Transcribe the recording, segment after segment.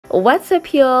What's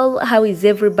up, y'all? How is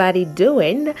everybody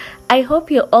doing? I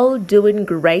hope you're all doing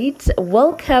great.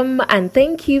 Welcome and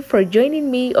thank you for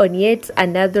joining me on yet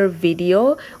another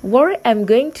video where I'm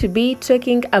going to be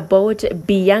talking about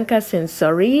Bianca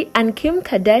Censori and Kim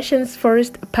Kardashian's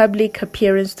first public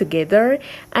appearance together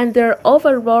and their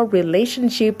overall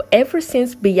relationship ever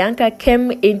since Bianca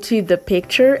came into the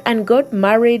picture and got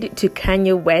married to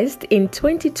Kanye West in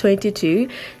 2022,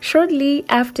 shortly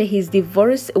after his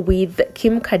divorce with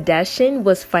Kim Kardashian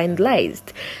was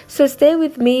finalized. So stay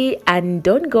with me and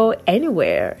don't go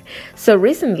anywhere. So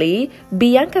recently,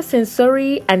 Bianca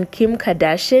Censori and Kim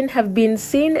Kardashian have been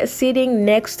seen sitting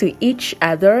next to each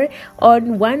other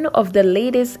on one of the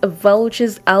latest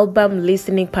Vulture's album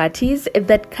listening parties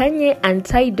that Kanye and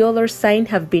Ty Dolla $ign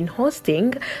have been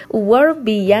hosting, where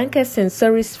Bianca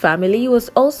Censori's family was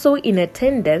also in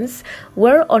attendance,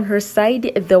 where on her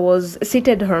side there was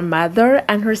seated her mother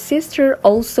and her sister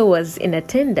also was in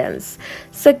attendance.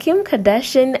 So Kim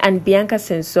Kardashian and Bianca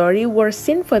Censori were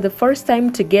seen for the first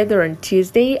time together on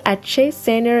Tuesday at Chase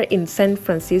Center in San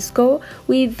Francisco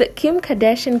with Kim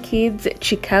Kardashian kids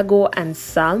Chicago and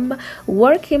Sam,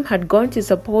 where Kim had gone to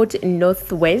support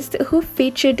Northwest, who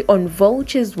featured on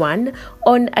Vulture's One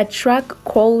on a track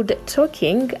called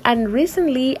Talking, and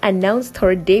recently announced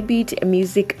her debut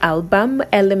music album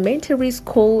Elementary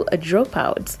School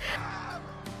Dropouts.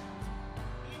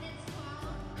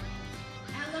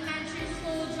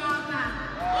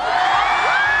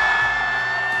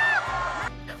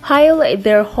 While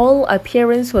their whole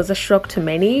appearance was a shock to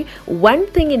many, one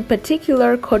thing in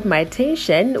particular caught my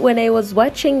attention when I was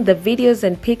watching the videos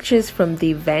and pictures from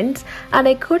the event, and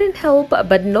I couldn't help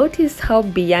but notice how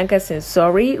Bianca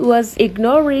Censori was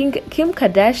ignoring Kim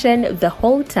Kardashian the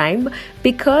whole time,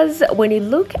 because when you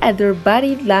look at their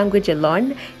body language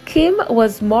alone, Kim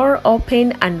was more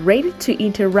open and ready to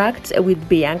interact with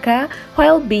Bianca,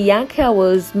 while Bianca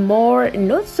was more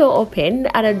not so open,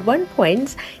 and at one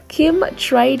point, Kim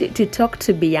tried to talk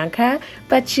to Bianca,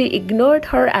 but she ignored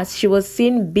her as she was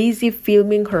seen busy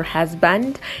filming her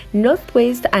husband,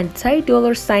 Northwest, and Ty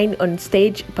Dolla $ign on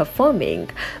stage performing.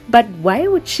 But why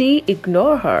would she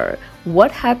ignore her?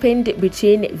 What happened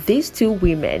between these two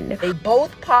women? They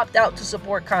both popped out to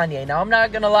support Kanye. Now, I'm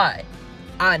not gonna lie.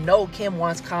 I know Kim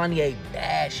wants Kanye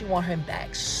bad. She wants him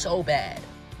back so bad.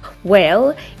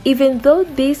 Well, even though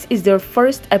this is their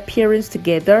first appearance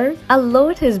together, a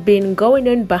lot has been going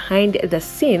on behind the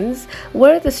scenes,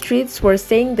 where the streets were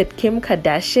saying that Kim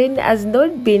Kardashian has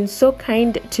not been so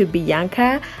kind to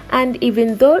Bianca, and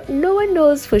even though no one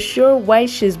knows for sure why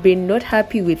she's been not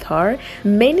happy with her,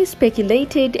 many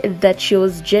speculated that she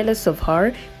was jealous of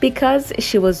her because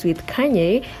she was with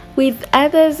Kanye, with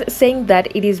others saying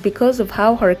that it is because of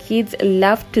how her kids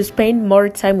love to spend more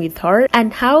time with her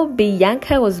and how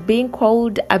Bianca was being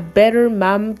called a better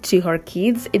mom to her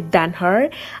kids than her,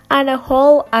 and a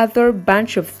whole other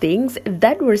bunch of things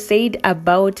that were said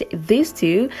about these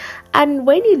two. And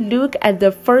when you look at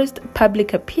the first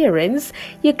public appearance,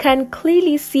 you can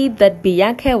clearly see that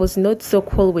Bianca was not so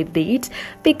cool with it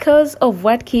because of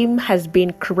what Kim has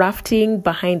been crafting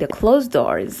behind the closed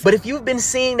doors. But if you've been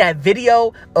seeing that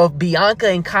video of Bianca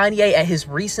and Kanye at his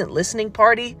recent listening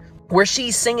party, where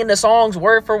she's singing the songs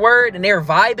word for word and they're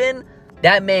vibing,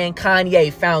 that man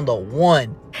Kanye found the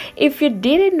one. If you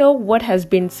didn't know what has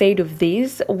been said of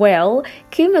this, well,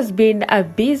 Kim has been a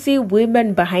busy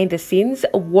woman behind the scenes,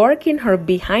 working her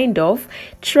behind off,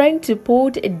 trying to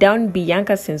put down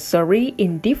Bianca Censori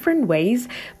in different ways,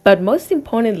 but most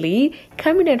importantly,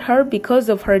 coming at her because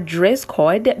of her dress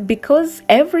code, because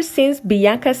ever since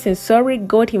Bianca Censori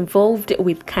got involved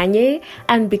with Kanye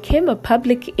and became a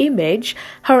public image,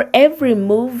 her every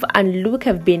move and look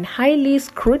have been highly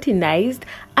scrutinized,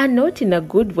 and not in a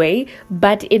good way,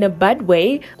 but in a bad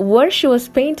way, where she was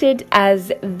painted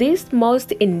as this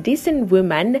most indecent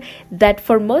woman that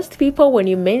for most people, when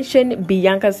you mention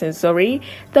Bianca Censori,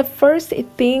 the first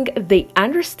thing they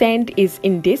understand is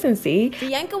indecency.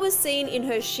 Bianca was seen in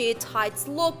her sheer tights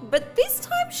look, but this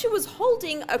time she was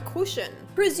holding a cushion,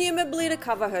 presumably to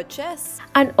cover her chest.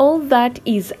 And all that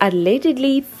is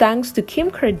allegedly thanks to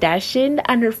Kim Kardashian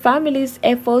and her family's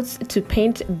efforts to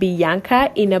paint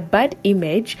Bianca in a bad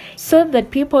image so that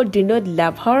people do not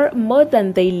love her more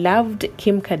than they loved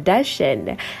Kim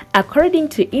Kardashian. According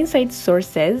to inside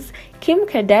sources, Kim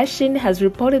Kardashian has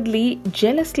reportedly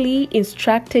jealously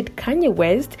instructed Kanye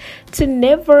West to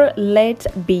never let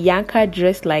Bianca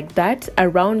dress like that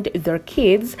around their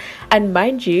kids. And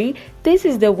mind you, this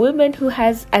is the woman who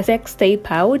has a sex tape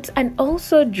out and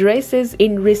also dresses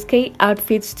in risque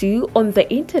outfits too on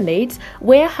the internet,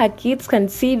 where her kids can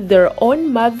see their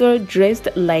own mother dressed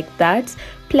like that,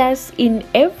 Plus, in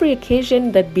every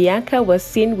occasion that Bianca was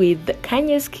seen with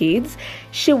Kanye's kids,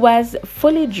 she was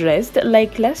fully dressed,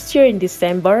 like last year in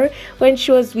December when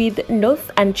she was with North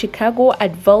and Chicago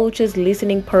at Vulture's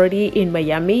listening party in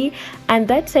Miami, and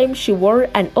that time she wore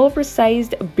an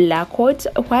oversized black coat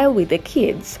while with the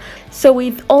kids. So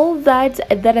with all that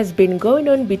has been going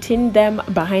on between them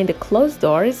behind the closed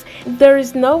doors, there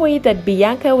is no way that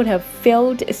Bianca would have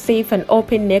felt safe and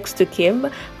open next to Kim,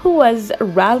 who was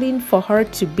rallying for her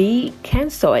to be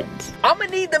cancelled. I'm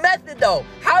gonna need the method though.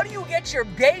 How do you get your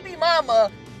baby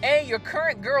mama and your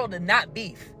current girl to not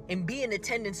beef and be in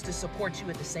attendance to support you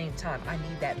at the same time? I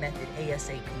need that method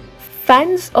ASAP.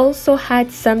 Fans also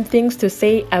had some things to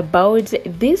say about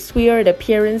this weird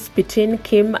appearance between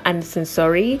Kim and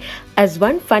Censori. As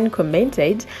one fan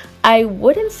commented, "I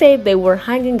wouldn't say they were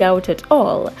hanging out at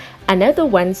all." Another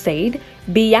one said,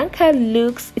 "Bianca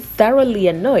looks thoroughly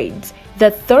annoyed."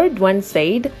 The third one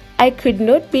said, "I could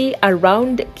not be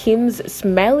around Kim's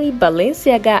smelly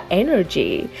Balenciaga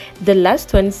energy." The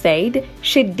last one said,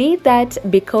 "She did that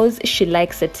because she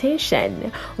likes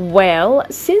attention." Well,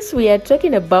 since we are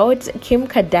talking about Kim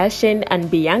Kardashian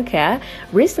and Bianca,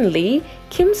 recently,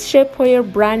 Kim's shapewear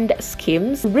brand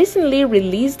Skims recently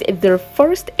released their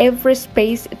first ever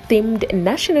space-themed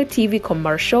national TV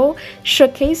commercial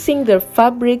showcasing their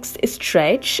fabric's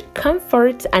stretch,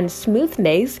 comfort, and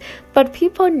smoothness, but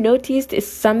people noticed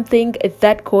something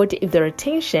that caught their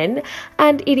attention,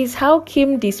 and it is how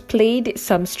Kim displayed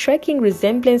some striking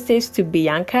resemblances to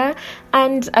Bianca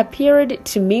and appeared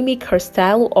to mimic her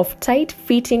style of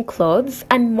tight-fitting clothes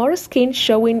and more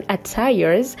skin-showing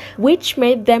attires, which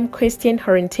made them question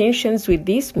her intentions with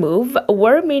this move,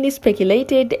 where many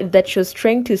speculated that she was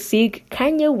trying to seek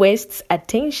Kanye West's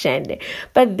attention.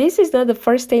 But this is not the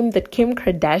first time that Kim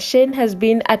Kardashian has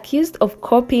been accused of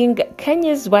copying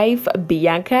Kanye's wife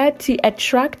Bianca to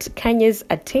attract Kanye's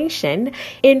attention.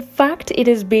 In fact, it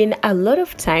has been a lot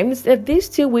of times that these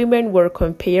two women were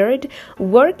compared,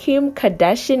 where Kim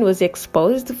Kardashian was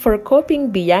exposed for copying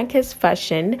Bianca's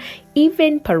fashion,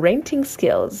 even parenting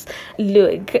skills.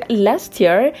 Look, last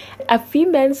year, a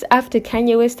few months after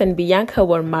Kanye West and Bianca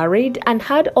were married and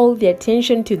had all the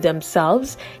attention to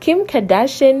themselves, Kim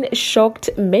Kardashian shocked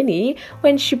many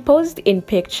when she posed in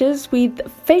pictures with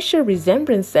facial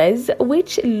resemblances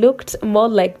which looked more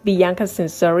like Bianca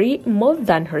Censori more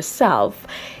than herself.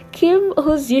 Kim,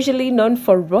 who's usually known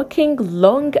for rocking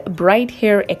long, bright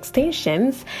hair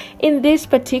extensions, in this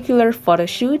particular photo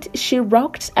shoot, she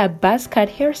rocked a buzz cut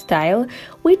hairstyle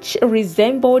which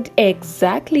resembled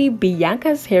exactly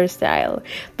Bianca's hairstyle.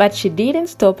 But she didn't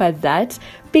stop at that,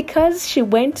 because she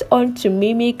went on to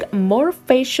mimic more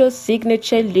facial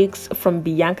signature looks from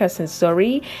Bianca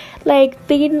Censori, like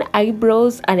thin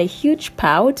eyebrows and a huge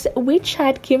pout, which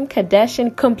had Kim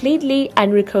Kardashian completely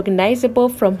unrecognizable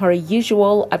from her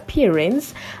usual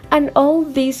appearance. And all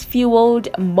this fueled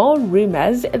more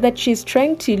rumors that she's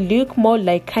trying to look more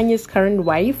like Kanye's current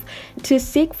wife to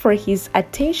seek for his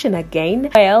attention again.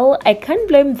 Well, I can't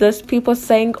blame those people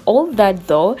saying all that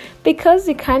though, because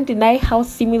you can't deny how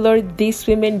similar these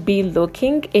women be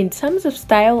looking in terms of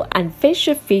style and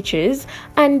facial features,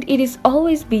 and it is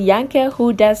always Bianca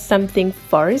who does something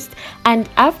first, and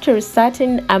after a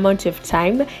certain amount of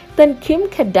time, then Kim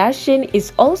Kardashian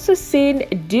is also seen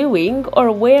doing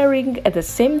or wearing the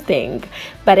same thing.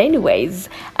 But anyways,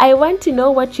 I want to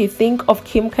know what you think of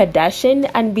Kim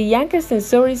Kardashian and Bianca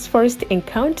Censori's first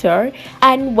encounter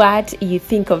and what you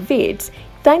think of it.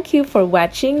 Thank you for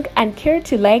watching, and care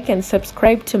to like and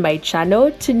subscribe to my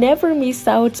channel to never miss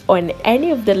out on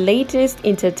any of the latest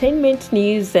entertainment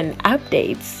news and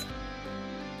updates.